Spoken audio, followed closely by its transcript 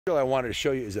I wanted to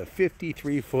show you is a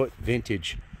 53-foot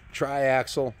vintage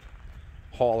tri-axle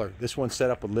hauler. This one's set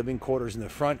up with living quarters in the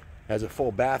front, has a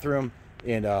full bathroom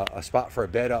and a spot for a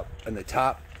bed up in the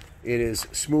top. It is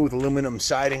smooth aluminum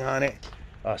siding on it,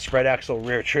 spread axle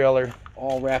rear trailer,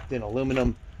 all wrapped in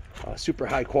aluminum, super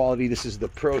high quality. This is the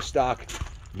pro stock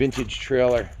vintage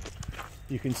trailer.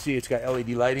 You can see it's got LED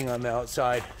lighting on the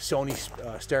outside, Sony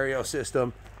stereo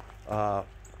system,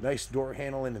 nice door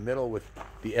handle in the middle with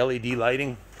the LED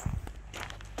lighting.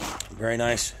 Very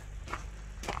nice.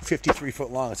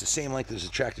 53-foot long. It's the same length as a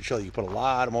tractor trailer. You can put a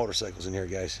lot of motorcycles in here,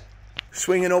 guys.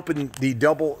 Swinging open the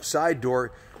double side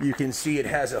door, you can see it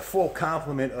has a full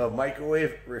complement of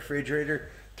microwave,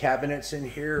 refrigerator, cabinets in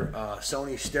here,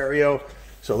 Sony stereo,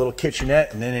 so a little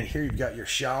kitchenette, and then in here you've got your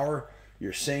shower,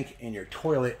 your sink, and your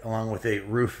toilet, along with a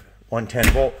roof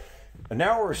 110 volt. A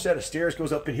narrower set of stairs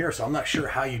goes up in here, so I'm not sure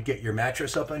how you'd get your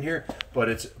mattress up in here, but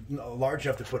it's large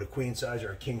enough to put a queen size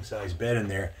or a king size bed in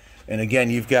there. And again,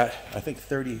 you've got, I think,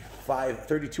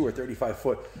 32 or 35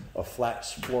 foot of flat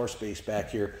floor space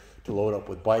back here to load up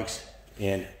with bikes.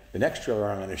 And the next trailer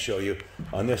I'm going to show you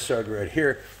on this side right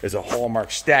here is a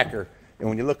Hallmark stacker. And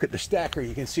when you look at the stacker,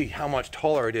 you can see how much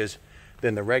taller it is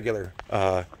than the regular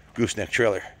gooseneck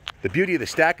trailer. The beauty of the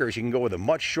stacker is you can go with a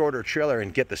much shorter trailer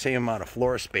and get the same amount of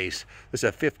floor space. This is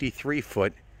a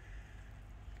 53-foot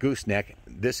gooseneck.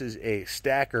 This is a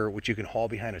stacker which you can haul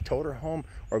behind a toter home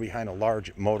or behind a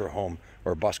large motor home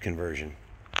or bus conversion.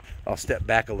 I'll step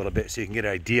back a little bit so you can get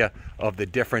an idea of the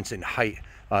difference in height.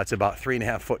 It's about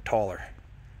 3.5 foot taller.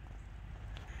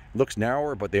 Looks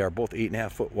narrower, but they are both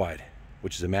 8.5 foot wide,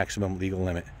 which is a maximum legal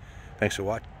limit. Thanks for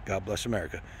watching. God bless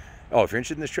America. Oh, if you're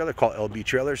interested in this trailer, call LB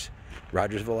Trailers,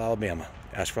 Rogersville, Alabama.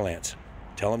 Ask for Lance.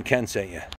 Tell him Ken sent you.